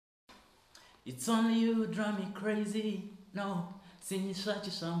It's only you who drive me crazy. No,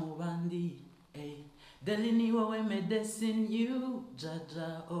 sinyishakisha mu bandi. Hey, deli ni wowe medicine you.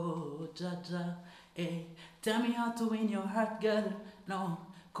 Jaja, oh Jaja. Hey, tell me how to win your heart, girl. No,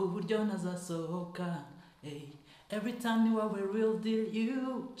 kuburyo nazasohoka. Hey, every time you are a real deal,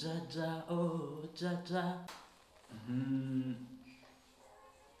 you. Jaja, oh Jaja.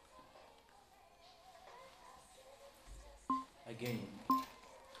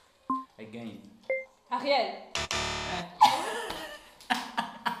 Again. Ariel.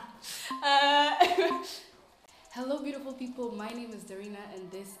 Hello beautiful people, my name is Darina and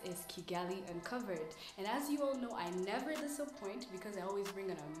this is Kigali Uncovered. And as you all know, I never disappoint because I always bring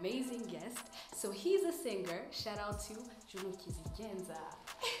an amazing guest. So he's a singer, shout out to Juno Kizigenza.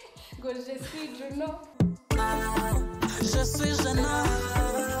 Go je suis Juno. Je suis Juno.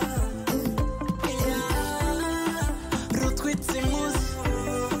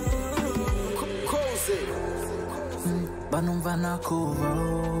 Banumva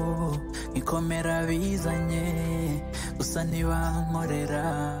nakubaho ikomera bizanye gusa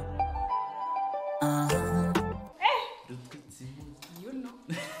ntibankorera You know.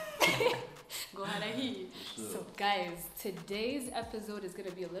 Go ahead. So guys, today's episode is going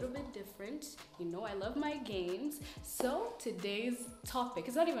to be a little bit different. You know I love my games. So today's topic,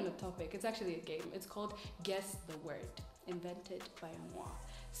 it's not even a topic, it's actually a game. It's called Guess the Word, invented by moi.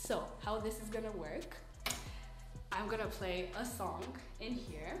 So how this is going to work, I'm gonna play a song in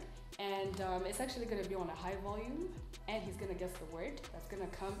here, and it's actually gonna be on a high volume, and he's gonna guess the word that's gonna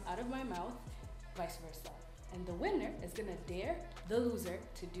come out of my mouth, vice versa. And the winner is gonna dare the loser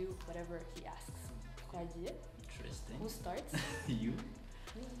to do whatever he asks. Interesting. Who starts? You?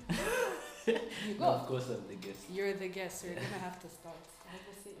 You go. No, of course I'm the guest. You're the guest, so you're gonna have to start.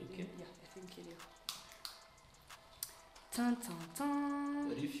 Okay. Yeah, I think you do. Dun, dun, dun.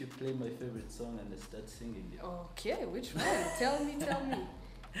 What if you play my favorite song and I start singing it? Okay, which one? Tell me.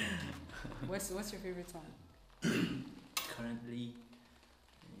 What's your favorite song? Currently,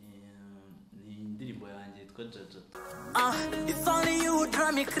 ni indirimbo yanjye yitwa Jaja. It's only you who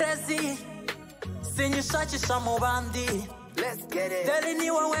drive me crazy. Sinyishakisha mu bandi. Let's get it. Deli ni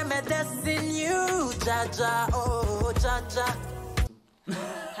wowe medicine you. Jaja, oh Jaja.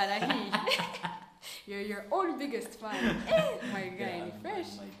 Harahi. You're your own biggest fan. My guy, Yeah,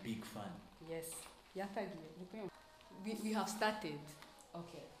 fresh. I'm my big fan. Yes. We have started.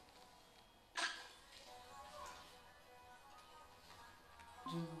 Okay.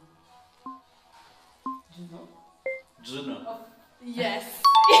 Juno. Oh, yes.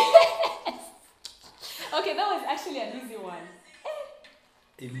 Okay, that was actually an easy one.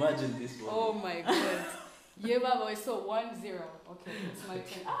 Imagine this one. Oh my god. Yeah, Baba, so 1-0. Okay, it's my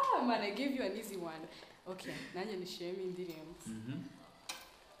turn. Ah, man, I gave you an easy one. Okay, now you're sharing DMs.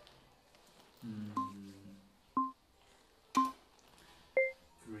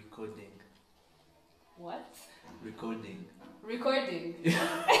 Recording. What? Recording.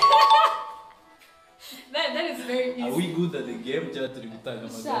 That is very easy. Are we good at the game? Sure.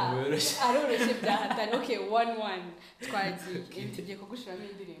 I don't worship that. Okay, 1-1. Tugiye kugushiramo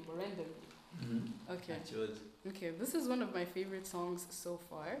indirimbo randomly. Okay. Okay, this is one of my favorite songs so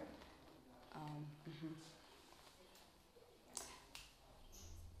far.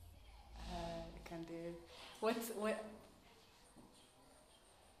 Can do. What?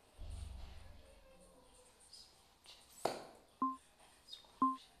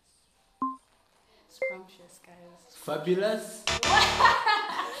 Scrumptious, guys. Fabulous.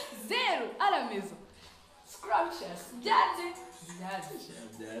 Zero. Alamizo. Scrumptious. That's it.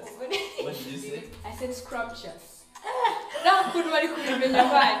 What did you say? I said scrumptious. Now could what you kubimenya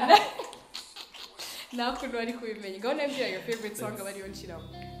bana. Now could what you kubimenya. Go name your favorite song about you on Chino.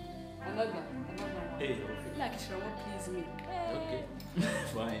 Another. Hey. Like Chino, please me. Okay.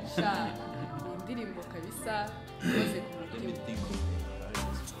 Fine. Sha. Indirimbo kabisa. Let me think of it.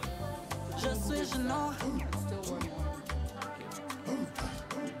 Je suis Juno. Still one.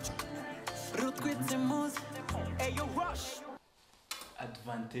 Root with the moose. Hey, you rush.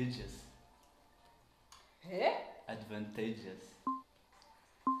 Advantageous. Hey? Advantageous.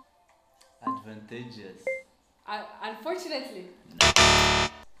 Unfortunately.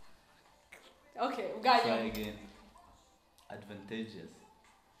 Okay, we got Try you. again. Advantageous.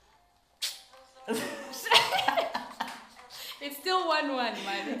 It's still 1-1,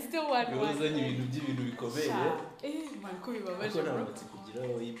 man. It's still 1-1. Bizanye ibintu bikomeye. Man, ko bibabaje Ko bro. nabatse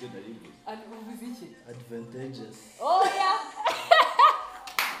kugiraho ibyo naribuze. Uvuze iki? Advantageous. Oh yeah.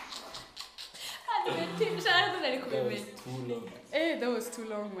 Too long. That was too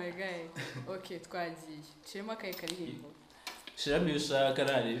long, my guy. Okay, twagiye. Chema kaye karirimbo. Shirami ushaka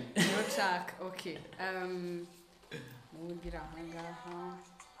nari. No track. Okay. Mugira ahangaha.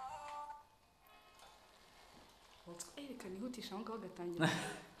 Reka nihutisha aho ngaho gatangira.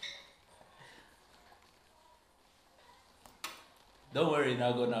 Don't worry,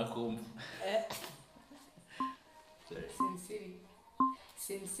 nago nakumva.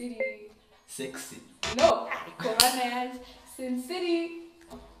 Sin City. Sexy. No, Corona has Sin City.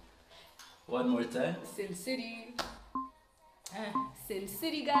 One more time. Sin City. Sin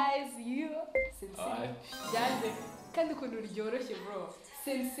City, guys. You. Sin City. Byaje kandi ukuntu ryoroshye bro.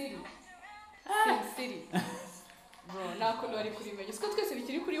 Sin City. Sin City. Bro, nakuntu bari kurimenya. Siko twese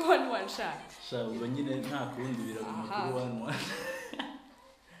bikiri kuri 1-1 sha. Sha ubwo nyine nta kundi biraguma kuri 1-1.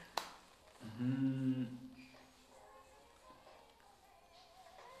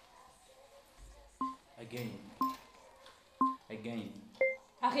 Again.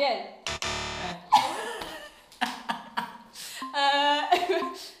 Ariel.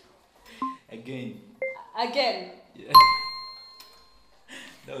 Again. Yeah.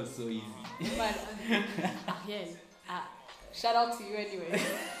 That was so easy. Man, Ariel. Shout out to you anyway.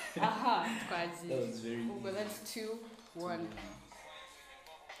 Twagiye. That was very easy. Well, that's 2-1.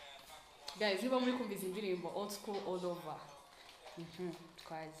 Guys, niba muri kumva izi ndirimbo old school all over.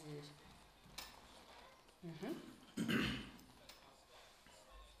 Twagiye.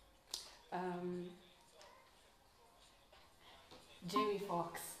 Jamie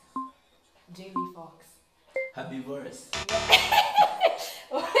Foxx. Happy verse.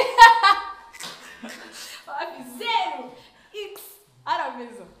 Happy zero. X.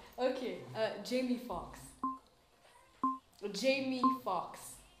 Aramizo. Okay. Jamie Foxx.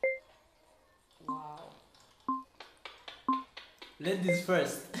 Wow. Ladies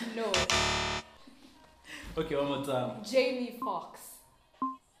first. No. Okay, one more time. Jamie Foxx.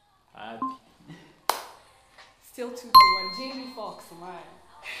 Happy. Still 2-1. Jamie Foxx, man.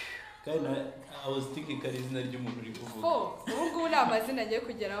 Kinda, I was thinking kari izina ry'umuntu uri kuvuga. Ubu ngubu ni amazina agiye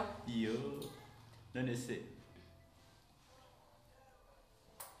kugeraho. Yo. None se.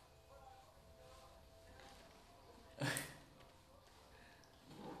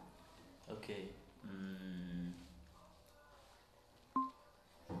 Okay.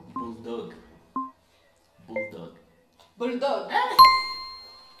 Bulldog.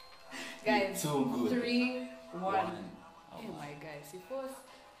 Guys, so good. 3-1. Oh my guys, it was.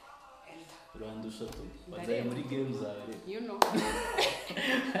 Urandusha tu. Bazaye muri games zawe. You know.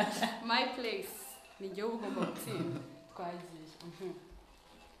 My place. Ni jye ugomba gutsinda. Twagiye.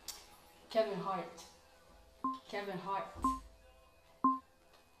 Kevin Hart.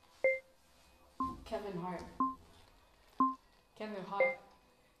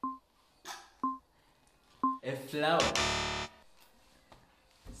 A flower.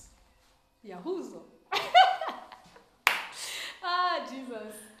 Yahuzo.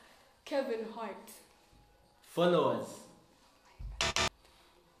 Jesus. Kevin Hart. Followers.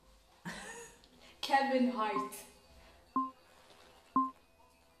 Kevin Hart.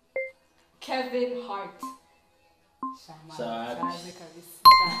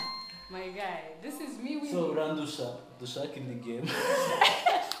 My guy, this is me winning. So Randusha, Dushak in the game.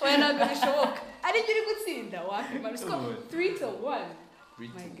 We're not gonna show up. I didn't get a good scene that one. It's called 3-1.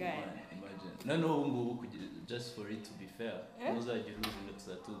 My guy. Imagine. No, just for it to be fair. Those are the rules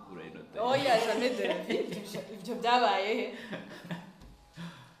that too right not there. Oh yeah, jamais de la vie. Je d'availler.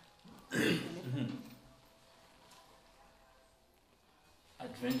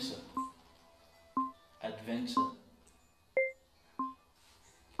 Adventures.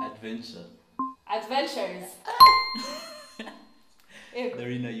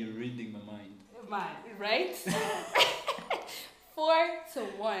 Darina, you're reading my mind. Man, right?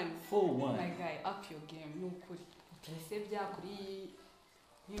 4-1. 4-1. My guy, up your game. No could place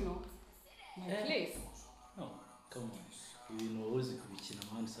you know, my place. No, come on. You know, always kubikina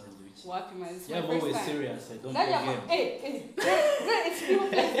man sounds rich. What man? Yeah, I'm always serious. I don't play games. Hey. It's people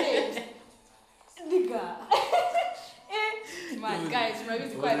play games. Nigga. Man, guys, maybe I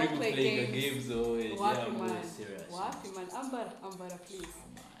don't play games. Wapi man. Serious. Wapi man. Ambara, please.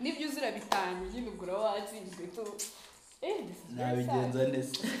 Nib yuzura bitanu, yinu gura watsinzwe tu. This is very sad.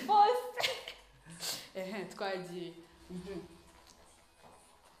 First. Twagiye.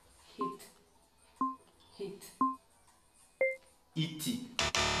 Hit. E.T.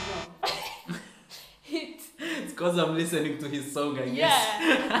 No. Hit. It's because I'm listening to his song, I guess.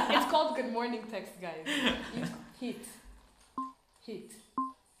 Yeah. It's called Good Morning Text, guys. Hit.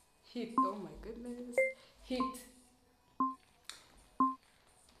 Oh my goodness. Hit.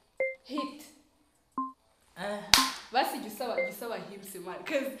 Basi jusaba him man.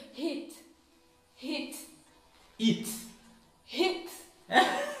 Cause hit. Eat. hit.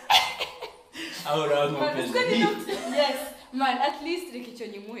 Ahora Man, it's good enough. Yes, man, at least reka icyo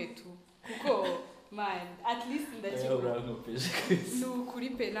nyimuhe tu. Kuko, man, at least ndakimuha. Ahora nkopeshe. Ni ukuri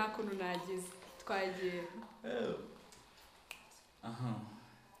pe nta kuntu nagize. Twagiye.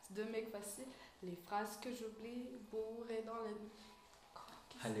 De mec facile. Les phrases que j'oublie, bourrées dans le...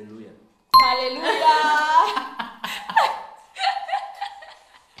 Alléluia. Alléluia.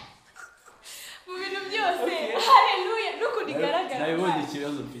 Mu bintu byose. Hallelujah. Nuko nigaragara. Nabibonye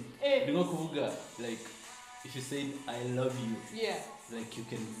ikibazo mfite. Ni nko kuvuga like if you say I love you. Yeah. Like you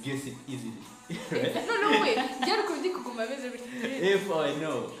can guess it easily. Right? No way. Njye ko ndi kuguma meze bityo. If I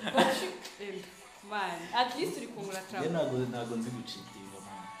know. Man, at least uri kungura travel. Ntago nzi gucitinga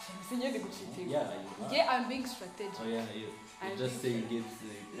man. Sinye ndi gucitinga. Yeah, you are. Yeah, I'm being strategic. Oh yeah, you. I'm just saying it's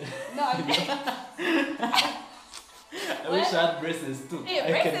like... No, I'm I wish I had braces too. Hey, I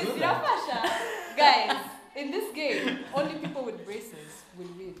braces, can do that. Guys, in this game, only people with braces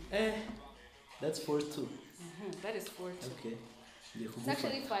will win. That's 4-2. That is 4-2. Okay. It's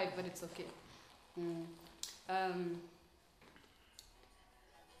actually 5, but it's okay.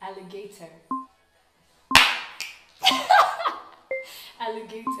 Alligator.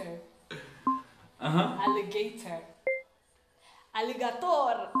 Alligator. Alligator.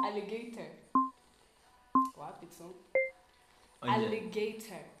 Alligator. Alligator. What? It's so.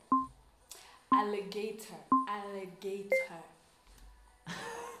 Alligator. Alligator. Alligator.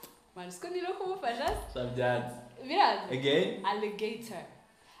 Man, it's going to look fast. Again? Alligator.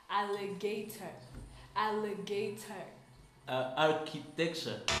 Alligator. Alligator.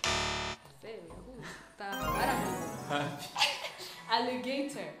 Architecture.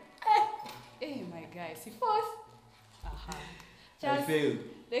 Alligator. Hey, my guy. Si fourth. Aha. I failed.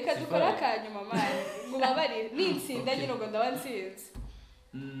 Reka dukora akanyuma mani. Mubabarire. Nitsinda nyine ngo ndabansinze.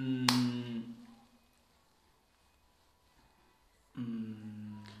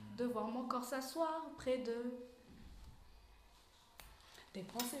 Devoir mon corps s'asseoir près de des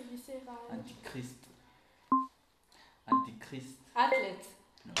pensées viscérales. Antichrist. Antichrist. Athlète.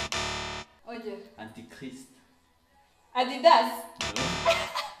 No. Oye. Antichrist. Adidas.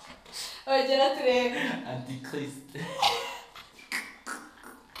 No. Oye, la turebe. Antichrist.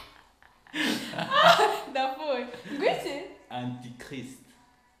 Ndapfuye. Ngwiki? Antichrist.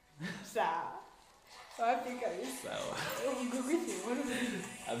 Sawa. Wapi kabisa. Sawa. Ngwiki,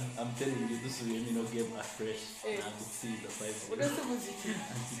 I'm telling you, this will be no game afresh. I could see the Bible. Uretse muziki.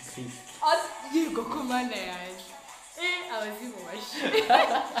 Antichrist. Yego kumana yaje. Abazimubashi.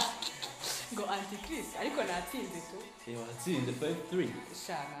 Ngo Antichrist ariko natsinze tu. Watsinze 5-3.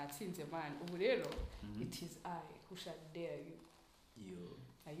 Sha natsinze man. Ubu rero it is I who shall dare you.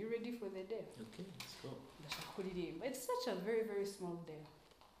 Are you ready for the dare? Okay, let's go. Ndashaka kuririmba. It's such a very very small dare.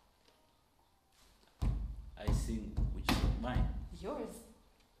 I sing which song? Mine. Yours.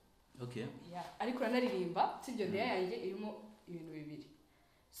 Okay. Yeah. Ariko uranaririmba sibyo dare yanjye irimo ibintu bibiri.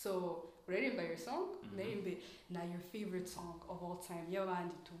 So, uraririmba your song, naririmbe na your favorite song of all time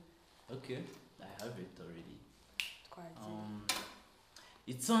y'abandi tu. Okay, I have it already.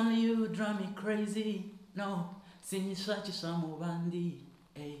 It's only you who drive me crazy. No, sinyishakisha mu bandi.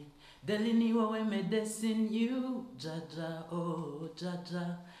 Hey, deli ni wowe medicine you, Jaja, oh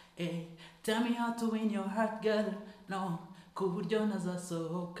Jaja. Hey, tell me how to win your heart, girl. No, kuburyo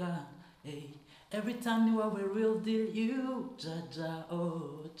nazasohoka. Hey, every time you are a real deal, you, Jaja,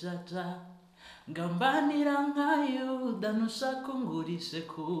 oh Jaja. Ngambanira nkayo danushaka ungurishe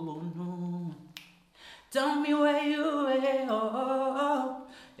kuntu. Tell me where you are.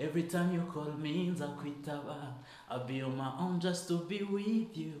 Every time you call me nzakwitaba. I'll be on my own just to be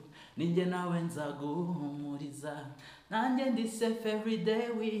with you. Ninjye nawe nzaguhumuriza. Nanjye ndi safe every day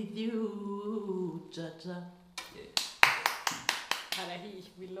with you, Jaja. Harahi,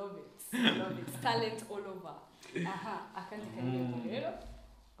 we love it. We love it. Talent all over. Akandi karirimbo rero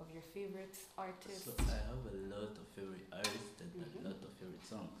of your favorite artists. So I have a lot of favorite artists and a lot of favorite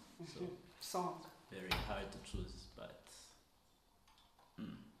songs. So song. Very hard to choose, but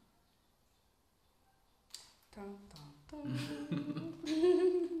Dun, dun,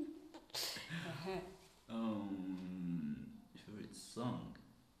 favorite song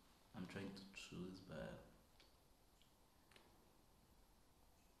I'm trying to choose, but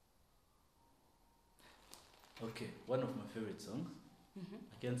okay, one of my favorite songs.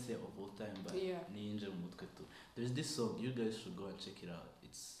 I can't say of all time, but Ninja Mutketu. There's this song, you guys should go and check it out.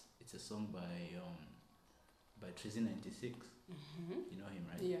 It's a song by Trizzy 96. You know him,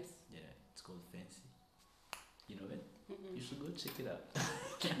 right? Yes. Yeah, it's called Fancy. You know it? You should go check it out.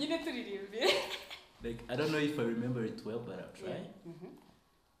 You need to read it. Like, I don't know if I remember it well, but I'll try.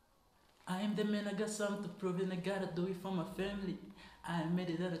 I am the man, I got something to prove, and I gotta do it for my family. I made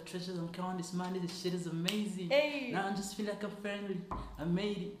it out of treasures, I'm counting this money, this shit is amazing. Hey. Now I just feel like I'm friendly. I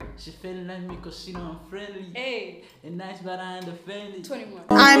made it. She fell in love with me cause she know I'm friendly. Hey. And nice, but I ain't the family. 21.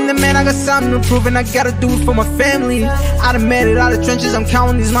 I'm the man, I got something to prove, and I gotta do it for my family. I done made it out of trenches, I'm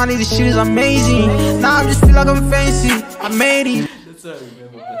counting this money, this shit is amazing. Now I just feel like I'm fancy, I made it. That's all I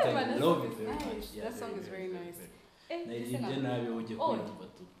remember, Yeah, but I man, that love song it is very nice. much. Yeah, That song is very nice. Hey, Na listen ibyo up. nawe ujye Oh. kuyumva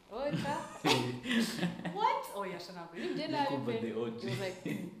tu. Oh, what? Oh, yeah, shut up. You did not Kumva the It OG. was like,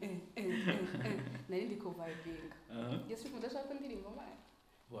 nari ndi vibing. Yes, we ndashaka ndirimbo man.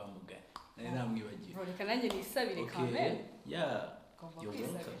 Wa mugani. Nari namwibagiwe. Bro, reka nanjye nisabire quand même. Yeah. Ngomba You're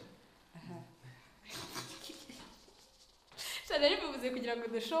kwisabira. welcome. Shana bivuze kugira ngo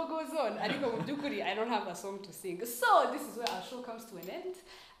the show goes on, ariko mu byukuri I don't have a song to sing. So this is where our show comes to an end.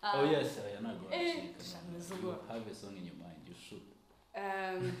 Oh yes, you're not going to eh, sing. You have a song in your mind, you should.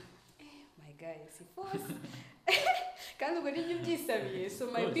 My guy, si force. Kandi ubwo nibyo byisabiye,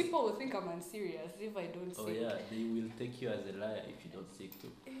 so my people will think I'm unserious if I don't sing. Oh yeah, they will take you as a liar if you don't sing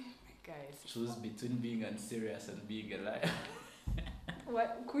too. My guys. Choose between being unserious and being a liar.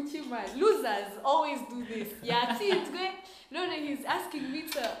 What Kuchi man? Losers always do this. Yeah, see it's good. No, he's asking me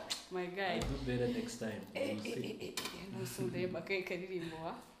to. My guy. I'll do better next time. You will sing. No, so they makai karirimbo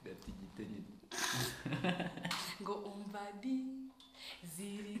wa. Gatigitenye. Ngo umbadi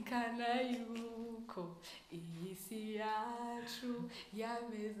zirikana yuko iyi si yacu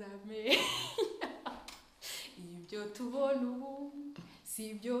yamezame. Ibyo tubona ubu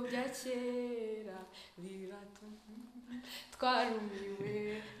si byo bya kera biratu.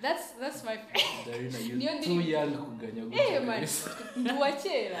 That's my Darina, you're too young kuganya. Hey man,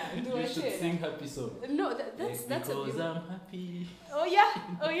 nduwachera. You should sing happy song. No, that's because a I'm happy. Oh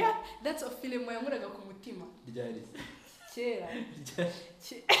yeah. That's a film yamuraga ku mutima. Ryari. Kera.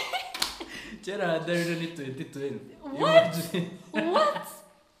 Kera Darina ni 2012. What?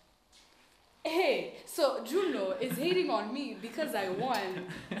 Hey, so Juno is hating on me because I won.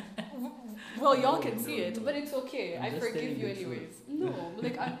 Well, y'all can see it, but it's okay. I forgive you anyways. No,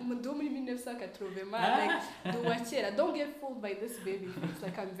 like I'm don't get fooled by this baby face.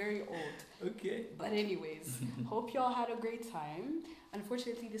 Like I'm very old. Okay. But anyways, hope y'all had a great time.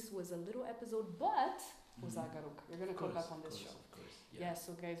 Unfortunately, this was a little episode, but we're gonna come back on this show. Yeah,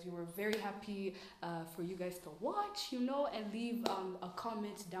 so guys, we were very happy for you guys to watch, and leave a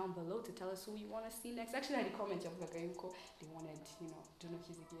comment down below to tell us who you want to see next. Actually, I had a comment of they wanted, Juno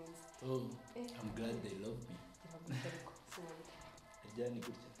Kizigenza. Oh, I'm glad they love me.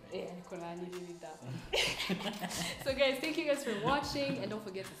 So guys, thank you guys for watching, and don't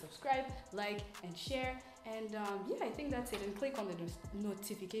forget to subscribe, like, and share. And I think that's it. And click on the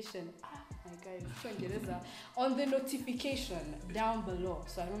notification. My guys, on the notification down below.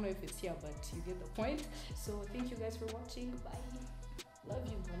 So I don't know if it's here, but you get the point. So thank you guys for watching. Bye. Love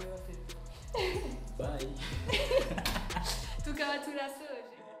you. Bye. Tukawa tunasuje.